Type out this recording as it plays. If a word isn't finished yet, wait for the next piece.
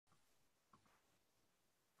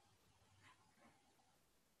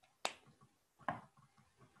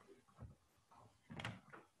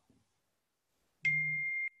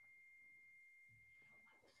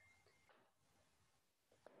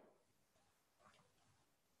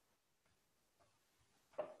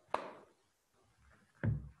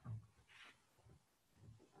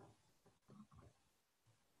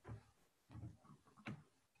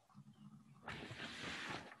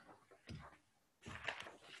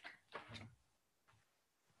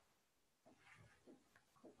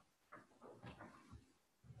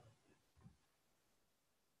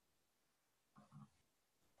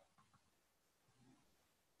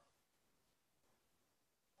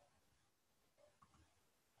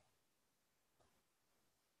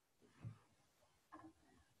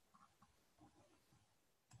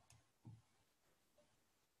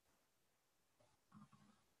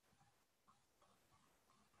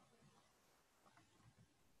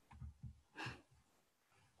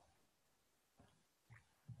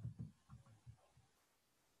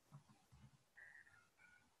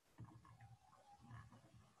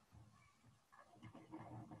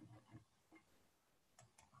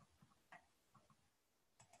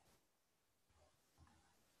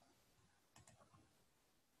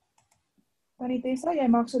Tessa, jy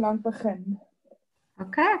mag so lank begin.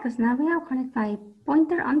 Okay, ek is nou by jou. Gaan ek my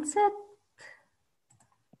pointer aansit?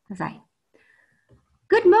 Dis hy.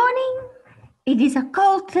 Good morning. It is a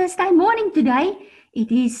cold Thursday morning today.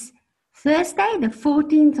 It is Thursday, the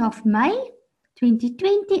 14th of May,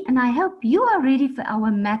 2020, and I hope you are ready for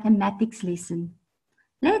our mathematics lesson.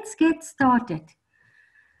 Let's get started.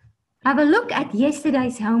 Have a look at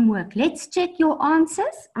yesterday's homework. Let's check your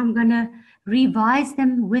answers. I'm going to revise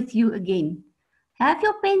them with you again. Have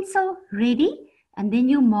your pencil ready and then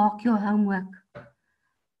you mark your homework.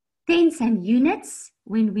 Tens and units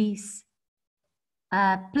when we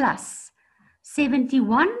plus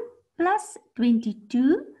 71 plus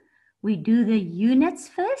 22. We do the units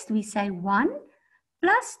first. We say 1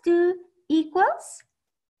 plus 2 equals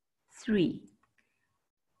 3.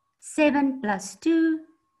 7 plus 2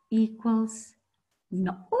 equals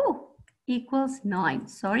 9.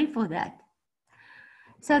 Sorry for that.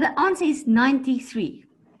 So the answer is 93.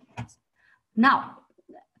 Now,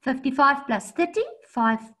 55 plus 30,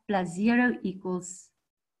 5 plus 0 equals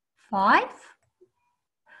 5.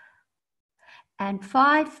 And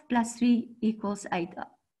 5 plus 3 equals 8.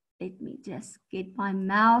 Let me just get my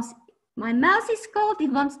mouse. My mouse is cold.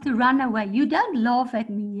 It wants to run away. You don't laugh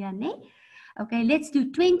at me here, ne? Okay, let's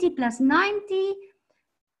do 20 plus 90.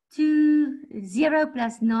 0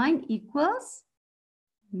 plus 9 equals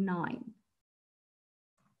 9.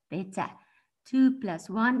 Better. 2 plus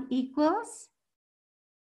 1 equals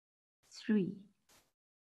 3.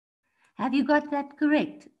 Have you got that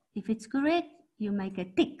correct? If it's correct, you make a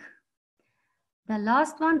tick. The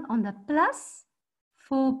last one on the plus,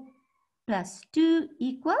 4 plus 2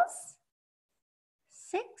 equals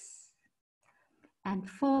 6. And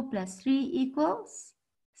 4 plus 3 equals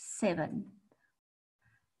 7.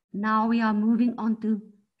 Now we are moving on to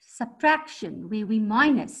subtraction, where we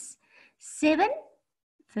minus 7.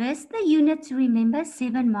 First, the units, remember,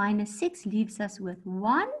 7 minus 6 leaves us with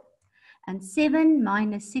 1. And 7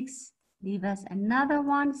 minus 6 leaves us another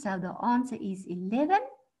 1. So the answer is 11.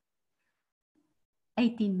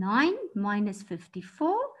 89 minus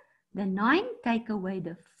 54. The 9, take away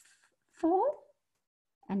the 4.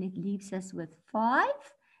 And it leaves us with 5.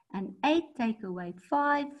 And 8, take away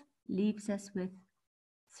 5, leaves us with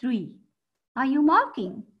 3. Are you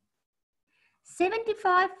marking?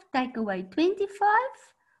 75 take away 25.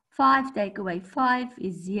 5 take away 5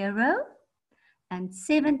 is 0. And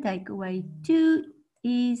 7 take away 2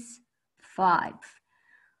 is 5.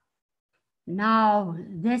 Now,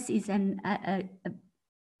 this is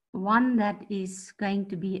one that is going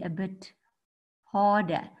to be a bit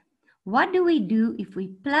harder. What do we do if we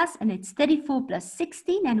plus, and it's 34 plus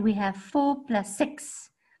 16, and we have 4 plus 6?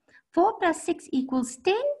 4 plus 6 equals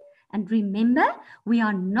 10. And remember, we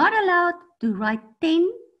are not allowed to write 10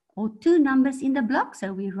 or 2 numbers in the block.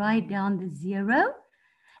 So we write down the 0.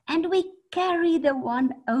 And we carry the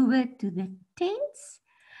 1 over to the tens.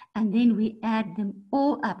 And then we add them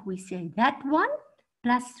all up. We say that 1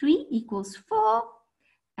 plus 3 equals 4.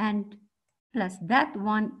 And plus that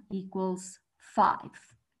 1 equals 5.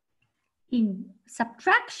 In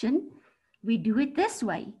subtraction, we do it this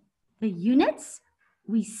way. The units,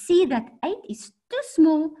 we see that 8 is too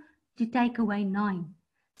small to take away 9.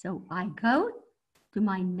 So I go to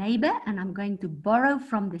my neighbor and I'm going to borrow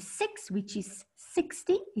from the 6, which is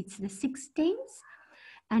 60. It's the 6 tens.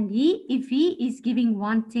 And if he is giving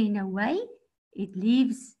 1 10 away, it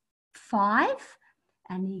leaves 5.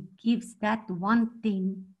 And he gives that 1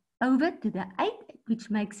 10 over to the 8, which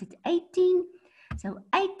makes it 18. So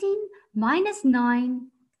 18 minus 9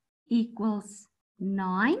 equals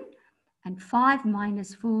 9. And 5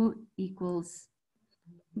 minus 4 equals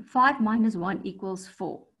 5 minus 1 equals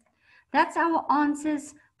 4. That's our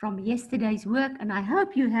answers from yesterday's work, and I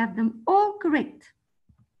hope you have them all correct.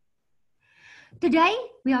 Today,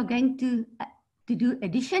 we are going to do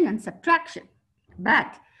addition and subtraction.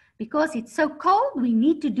 But because it's so cold, we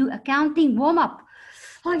need to do a counting warm-up.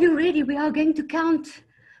 Are you ready? We are going to count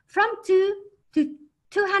from 2 to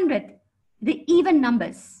 200, the even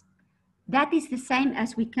numbers. That is the same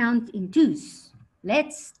as we count in twos.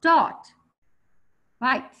 Let's start.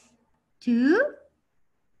 Right. 2,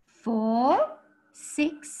 4,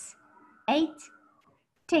 6, 8,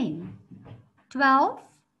 10, 12,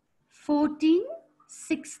 14,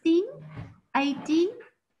 16, 18,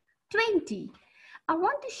 20. I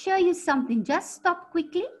want to show you something. Just stop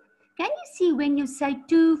quickly. Can you see when you say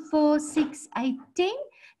 2, 4, 6, 8, 10,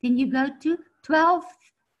 then you go to 12,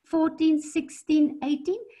 14, 16,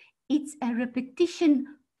 18. It's a repetition.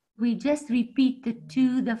 We just repeat the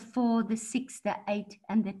 2, the 4, the 6, the 8,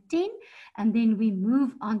 and the 10. And then we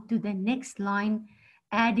move on to the next line,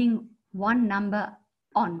 adding one number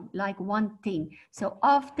on, like 110. So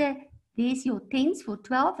after, there's your tens for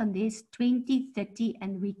 12, and there's 20, 30,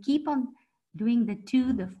 and we keep on doing the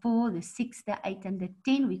 2, the 4, the 6, the 8, and the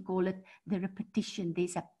 10. We call it the repetition.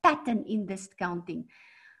 There's a pattern in this counting.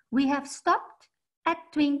 We have stopped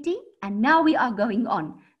at 20, and now we are going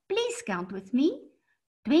on. Please count with me.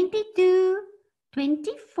 22,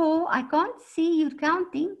 24, I can't see you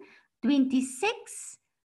counting. 26,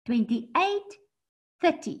 28,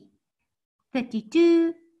 30,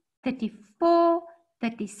 32, 34,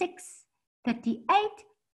 36, 38,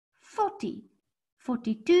 40,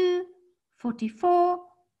 42, 44,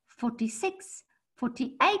 46,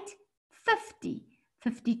 48, 50,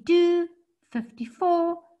 52,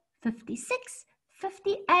 54, 56,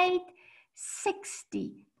 58,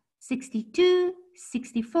 60, 62,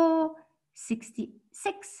 64,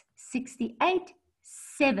 66, 68,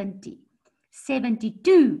 70,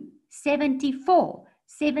 72, 74,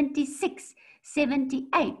 76,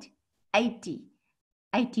 78, 80,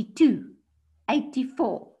 82,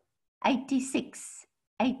 84, 86,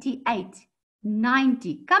 88,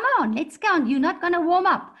 90. Come on, let's count. You're not going to warm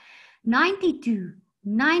up. 92,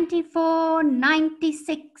 94,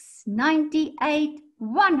 96, 98,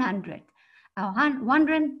 100.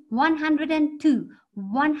 102,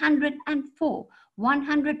 104,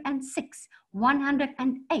 106,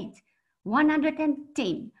 108,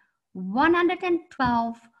 110,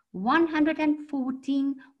 112,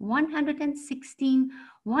 114, 116,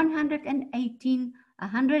 118,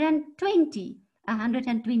 120,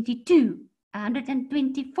 122,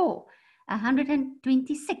 124,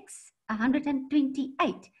 126,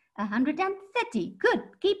 128, 130. Good,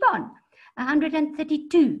 keep on.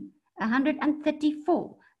 132,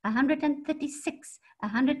 134, 136,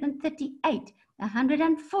 138,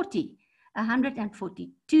 140,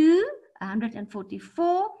 142,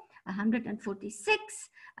 144, 146,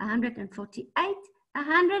 148,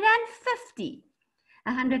 150,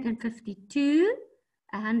 152,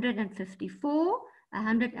 154,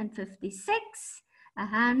 156,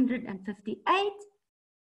 158,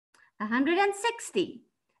 160,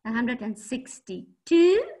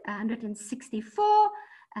 162, 164,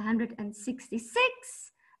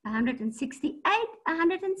 166, 168,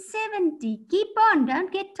 170. Keep on,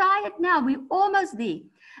 don't get tired now. We're almost there.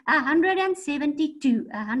 172,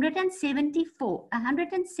 174,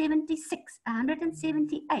 176,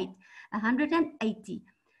 178, 180,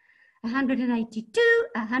 182,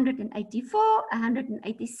 184,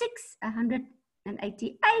 186,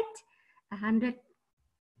 188,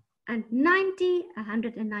 190,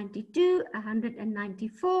 192,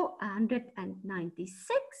 194,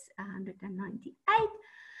 196, 198,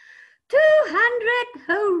 200.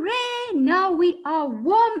 Hooray! Now we are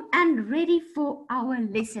warm and ready for our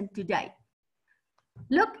lesson today.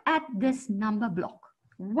 Look at this number block.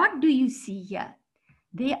 What do you see here?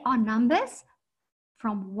 There are numbers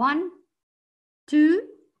from 1, 2,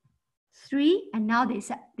 3, and now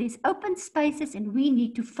there's open spaces, and we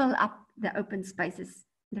need to fill up the open spaces.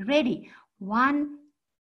 Ready? 1,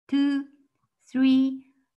 2, 3,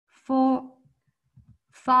 4,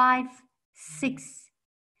 5, 6,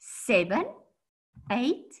 7,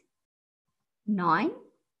 8, 9,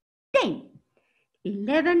 10,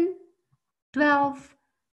 11, 12,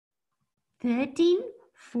 13,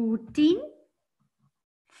 14,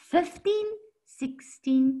 15,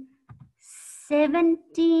 16,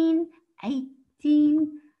 17,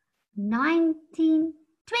 18, 19,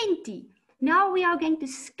 20. Now we are going to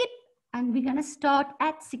skip, and we're going to start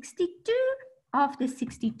at 62. After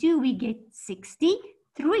 62, we get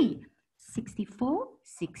 63, 64,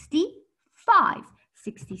 65,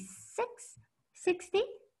 66,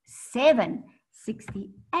 67,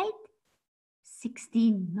 68,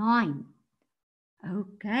 69.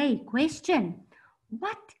 Okay, question.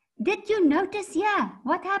 What did you notice here?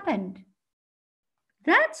 What happened?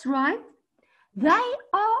 That's right. They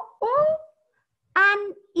are all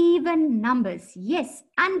uneven numbers. Yes,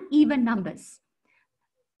 uneven numbers.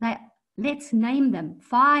 Let's name them.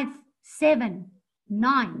 5, 7,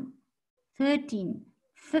 9, 13,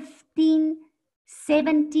 15,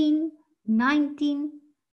 17, 19,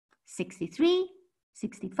 63,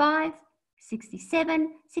 65,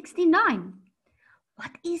 67, 69.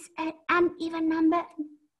 What is an uneven number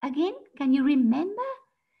again? Can you remember?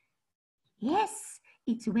 Yes,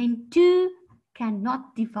 it's when 2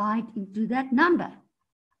 cannot divide into that number.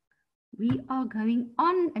 We are going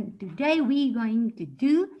on, and today we're going to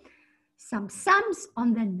do some sums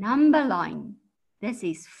on the number line. This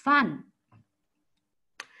is fun.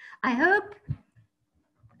 I hope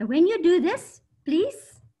when you do this,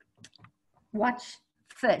 please watch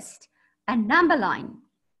first. A number line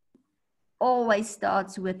always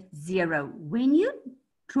starts with 0. When you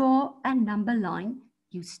draw a number line.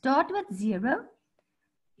 You start with 0,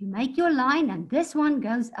 you make your line, and this one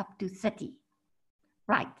goes up to 30.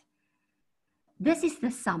 Right. This is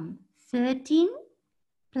the sum, 13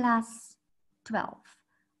 plus 12.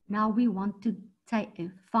 Now we want to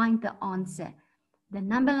find the answer. The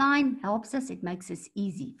number line helps us, it makes us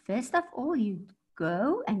easy. First of all, you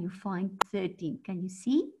go and you find 13. Can you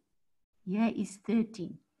see? Here is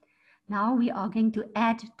 13. Now we are going to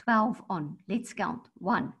add 12 on. Let's count.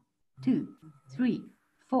 1, 2, 3,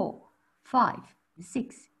 4, 5,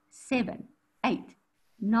 6, 7, 8,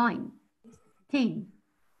 9, 10,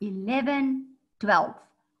 11, 12.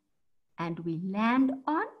 And we land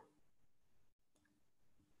on,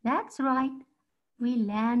 that's right, we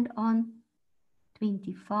land on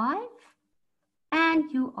 25.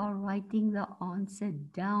 And you are writing the answer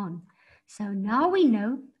down. So now we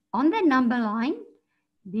know on the number line,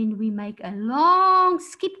 then we make a long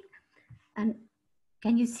skip. And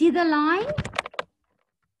can you see the line?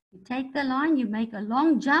 You take the line, you make a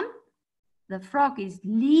long jump. The frog is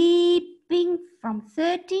leaping from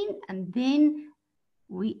 13, and then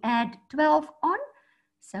we add 12 on.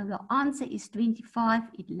 So the answer is 25.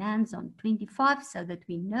 It lands on 25, so that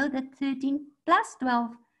we know that 13 plus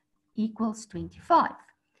 12 equals 25.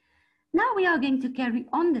 Now we are going to carry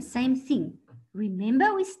on the same thing.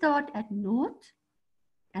 Remember, we start at 0,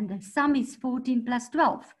 and the sum is 14 plus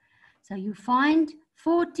 12. So you find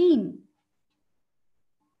 14.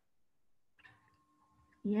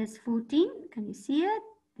 Here's 14. Can you see it?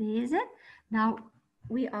 There's it. Now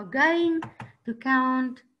we are going to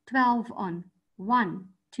count 12 on. 1,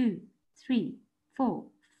 2, 3, 4,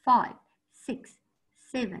 5, 6,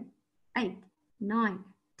 7, 8, 9,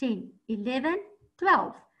 10, 11,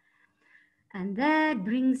 12. And that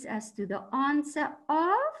brings us to the answer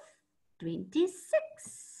of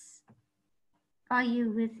 26. Are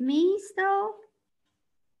you with me still?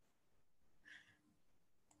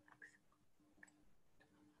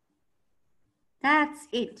 That's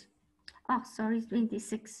it. Oh, sorry,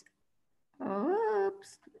 26.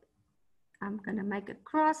 Oops. I'm going to make a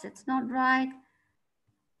cross. It's not right.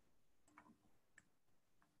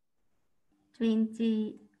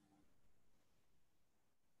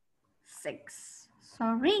 26.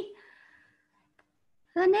 Sorry.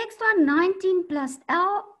 The next one, 19 plus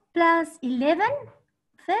 11.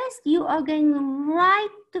 First, you are going right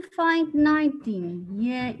to find 19.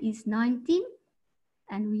 Here is 19.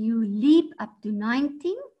 And you leap up to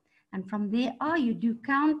 19. And from there you do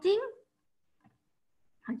counting.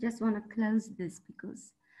 I just want to close this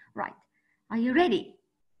because, right. Are you ready?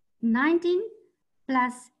 19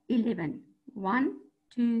 plus 11. 1,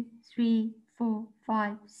 2, 3, 4,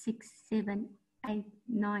 5, 6, 7, 8,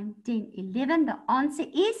 9, 10, 11. The answer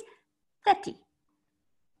is 30.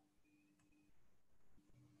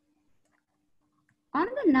 On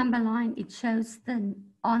the number line, it shows the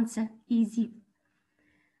answer easy.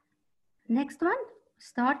 Next one,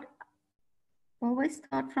 always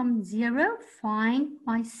start from 0, find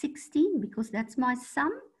my 16 because that's my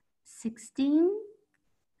sum. 16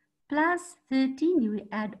 plus 13, you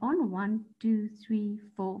add on 1, 2, 3,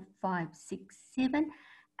 4, 5, 6, 7,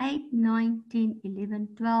 8, 9, 10,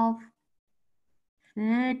 11, 12.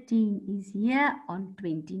 13 is here on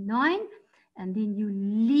 29. And then you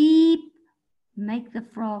leap, make the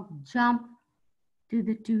frog jump to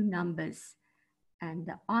the two numbers. And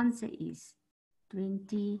the answer is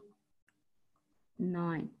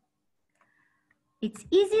 29. It's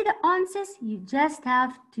easy, the answers. You just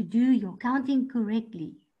have to do your counting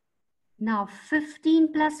correctly. Now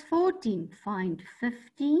 15 plus 14. Find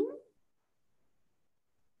 15.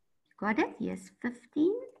 Got it? Yes,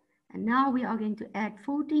 15. And now we are going to add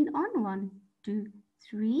 14 on. 1, 2,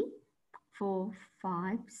 3, 4,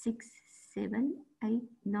 5, 6, 7, 8,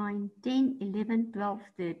 9, 10, 11, 12,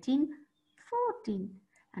 13, 14.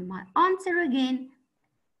 And my answer again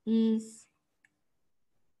is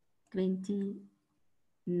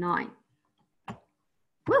 29.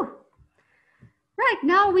 Woo! Right,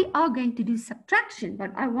 now we are going to do subtraction,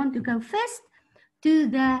 but I want to go first to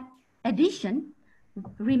the addition.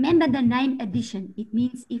 Remember the name addition. It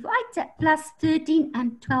means if I plus 13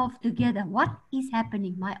 and 12 together, what is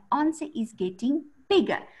happening? My answer is getting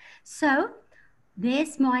bigger. So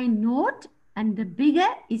there's my naught, and the bigger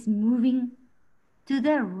is moving to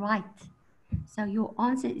the right. So your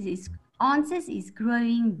answer is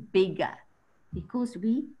growing bigger because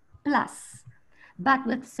we plus. But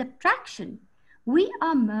with subtraction, we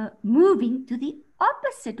are moving to the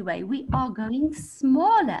opposite way. We are going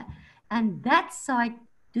smaller, and that side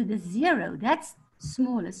to the 0, that's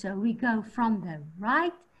smaller. So we go from the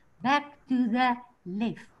right back to the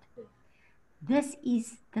left. This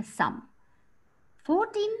is the sum.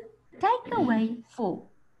 14, take away 4.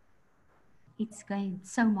 It's going,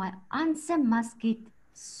 so my answer must get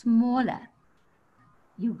smaller.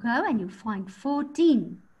 You go and you find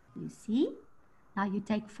 14. You see? Now you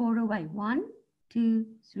take 4 away. 1, 2,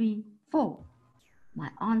 3, 4. My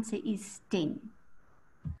answer is 10.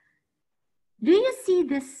 Do you see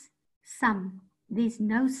this sum? There's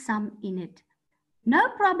no sum in it. No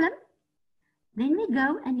problem. Then we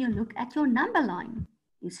go and you look at your number line.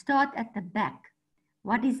 You start at the back.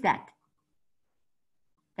 What is that?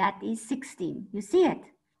 That is 16. You see it?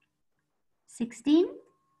 16.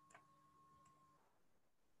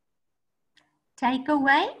 Take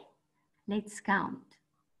away. Let's count.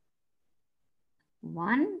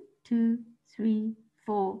 1, 2, 3,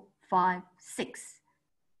 4, 5, 6.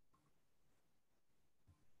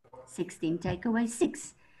 16, take away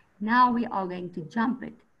 6. Now we are going to jump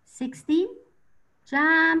it. 16,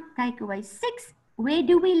 jump, take away 6. Where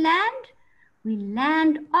do we land? We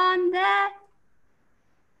land on the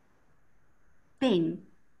 10.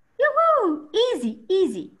 Yoo-hoo! Easy,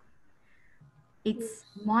 easy. It's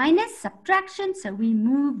minus subtraction, so we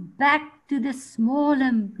move back to the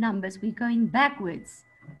smaller numbers. We're going backwards.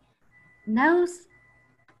 No,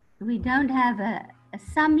 we don't have a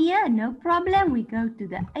sum here, no problem. We go to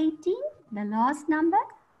the 18, the last number.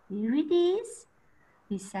 Here it is.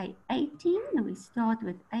 We say 18. We start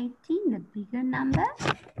with 18, the bigger number.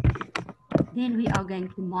 Then we are going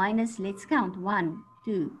to minus. Let's count. 1,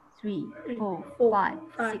 2, 3, 4,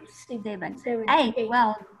 5, 6, 7, 8.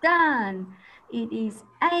 Well done. It is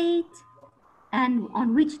 8. And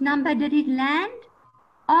on which number did it land?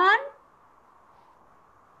 On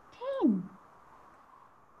 10.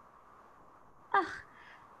 Ah,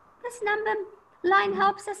 this number line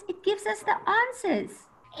helps us. It gives us the answers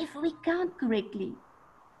if we count correctly.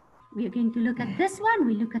 We are going to look at this one.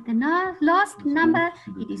 We look at the last number.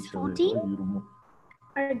 It is 14.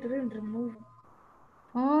 I didn't remove.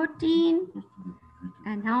 14.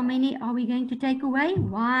 And how many are we going to take away?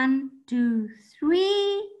 1, 2,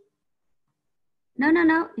 3.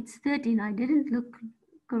 No. It's 13. I didn't look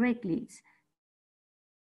correctly. It's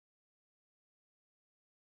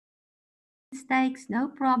mistakes, no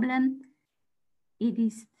problem. It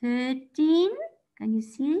is 13. Can you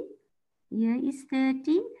see? Here is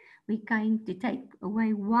 13. We're going to take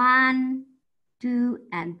away 1, 2,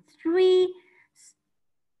 and 3.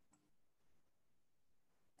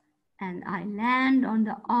 And I land on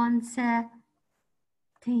the answer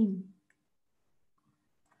 10.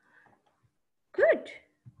 Good.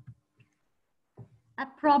 A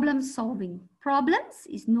problem solving. Problems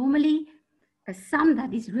is normally a sum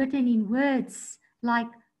that is written in words like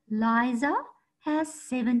Liza has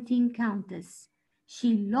 17 counters.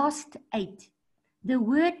 She lost 8. The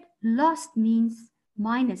word lost means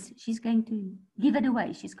minus. She's going to give it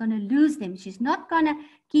away. She's going to lose them. She's not going to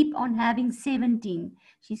keep on having 17.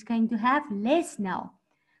 She's going to have less now.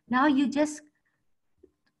 Now you just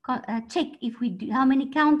check if we do. How many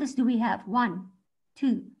counters do we have? 1,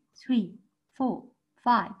 2, 3, 4,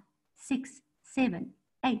 5, 6, 7,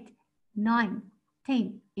 8, 9,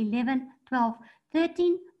 10, 11, 12,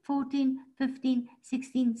 13, 14, 15,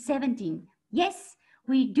 16, 17. Yes,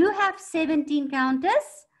 we do have 17 counters.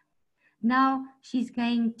 Now she's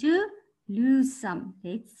going to lose some.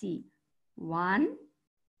 Let's see. 1,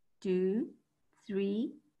 2,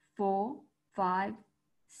 3, 4, 5,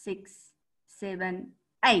 6, 7,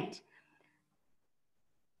 8.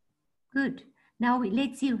 Good. Now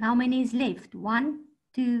let's see how many is left. 1,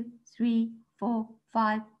 2, 3, 4,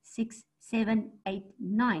 5, 6, 7, 8,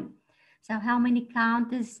 9. So how many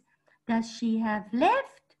counters does she have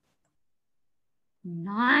left?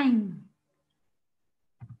 9.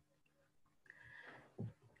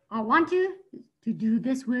 I want you to do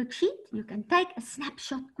this worksheet. You can take a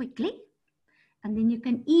snapshot quickly and then you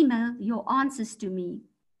can email your answers to me.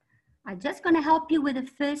 I'm just going to help you with the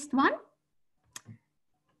first one.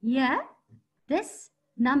 Here, this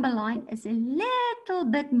number line is a little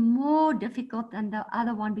bit more difficult than the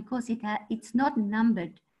other one because it's not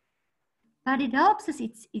numbered. But it helps us.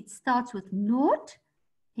 It starts with 0,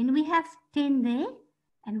 then we have 10 there,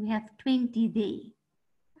 and we have 20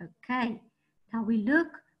 there. Okay, now we look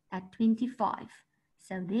at 25.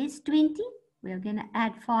 So there's 20. We're going to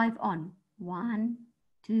add 5 on. 1,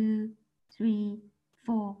 2, 3,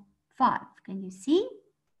 4, 5. Can you see?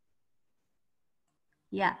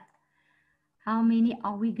 Yeah. How many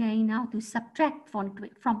are we going now to subtract from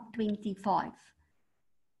 25?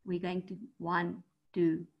 We're going to 1,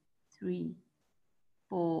 2, 3,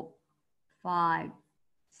 4, 5,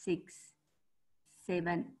 6,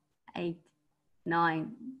 7, 8,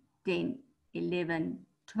 9, 10, 11,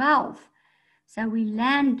 12. So we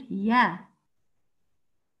land here.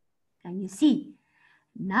 Can you see?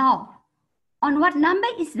 Now, on what number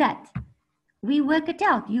is that? We work it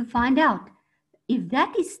out. You find out. If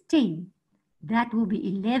that is 10, that will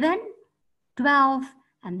be 11, 12,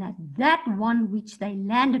 and that one which they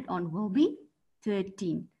landed on will be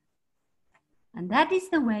 13. And that is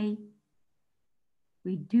the way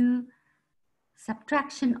we do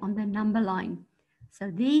subtraction on the number line.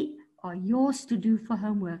 So they are yours to do for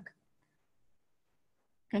homework.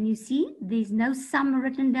 Can you see? There's no sum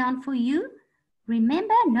written down for you.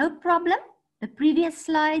 Remember, no problem. The previous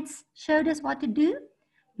slides showed us what to do.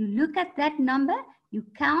 You look at that number, you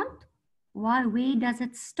count, where does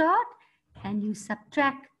it start, and you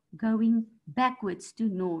subtract going backwards to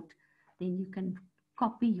naught. Then you can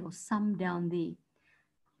copy your sum down there.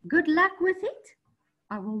 Good luck with it.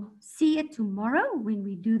 I will see you tomorrow when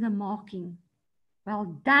we do the marking. Well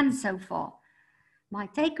done so far. My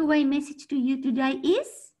takeaway message to you today is,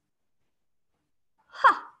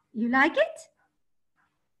 you like it?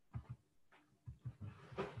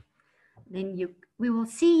 Then we will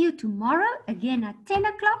see you tomorrow again at 10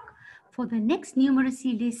 o'clock for the next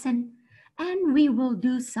numeracy lesson, and we will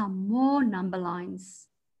do some more number lines.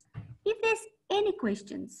 If there's any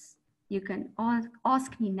questions, you can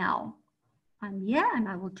ask me now. I'm here and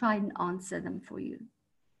I will try and answer them for you.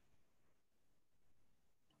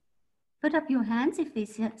 Put up your hands if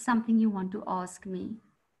there's something you want to ask me.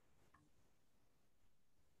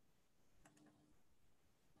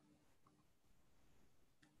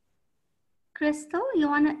 Crystal,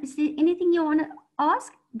 is there anything you want to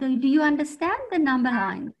ask? Do you understand the number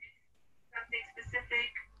line? Something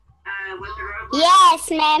specific with the robot?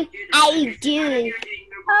 Yes, ma'am, I do.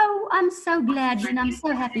 Oh, I'm so glad and I'm so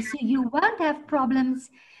happy. So you won't have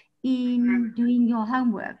problems in doing your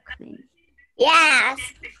homework then? Yes,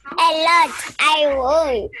 a lot. I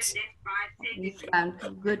won't. You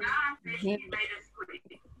won't. Good.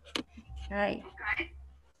 Okay.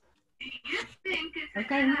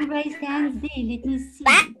 Okay, who raised hands there? Let me see.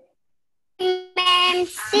 Bye, ma'am.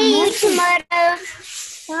 See you tomorrow.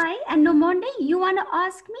 Hi, and Nomonde, you want to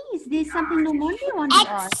ask me? Is there something Nomonde you want to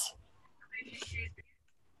ask?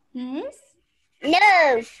 Yes?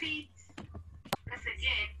 No.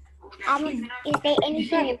 Is there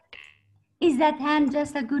anything? Is that hand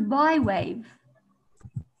just a goodbye wave?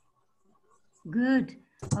 Good.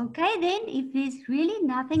 Okay, then, if there's really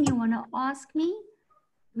nothing you want to ask me,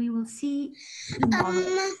 we will see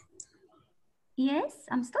tomorrow. Yes,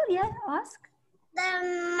 I'm still here. Ask. The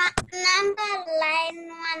number line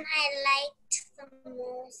one I liked the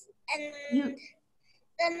most, and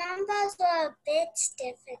the numbers were a bit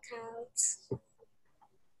difficult.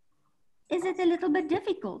 Is it a little bit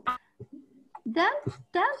difficult? Don't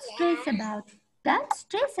stress about it. Don't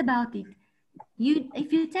stress about it.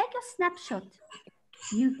 If you take a snapshot,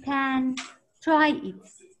 you can try it,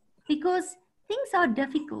 because things are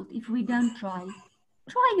difficult if we don't try.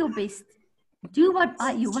 Try your best. Do what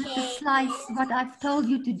the slides, what I've told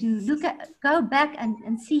you to do. Go back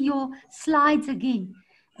and see your slides again,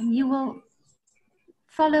 and you will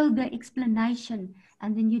follow the explanation,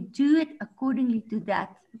 and then you do it accordingly to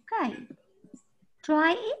that. Okay.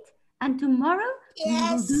 Try it, and tomorrow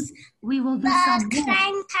we will do some more. The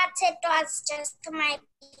crying puppet was just my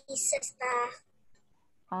baby sister.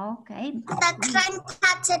 Okay. The crying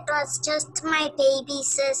puppet was just my baby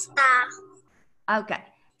sister. Okay.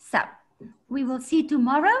 So we will see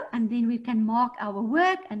tomorrow, and then we can mark our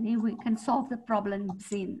work, and then we can solve the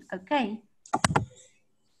problems in. Okay.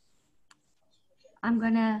 I'm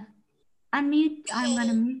gonna unmute. I'm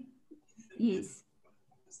gonna mute. Yes.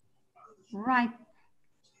 Right.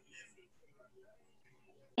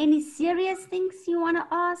 Any serious things you want to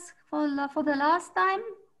ask for the last time?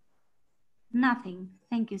 Nothing.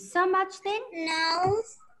 Thank you so much then. No.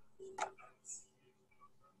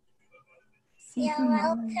 See you You're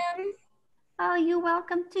tomorrow. welcome. Oh, you're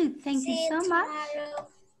welcome too. Thank you so much. Tomorrow.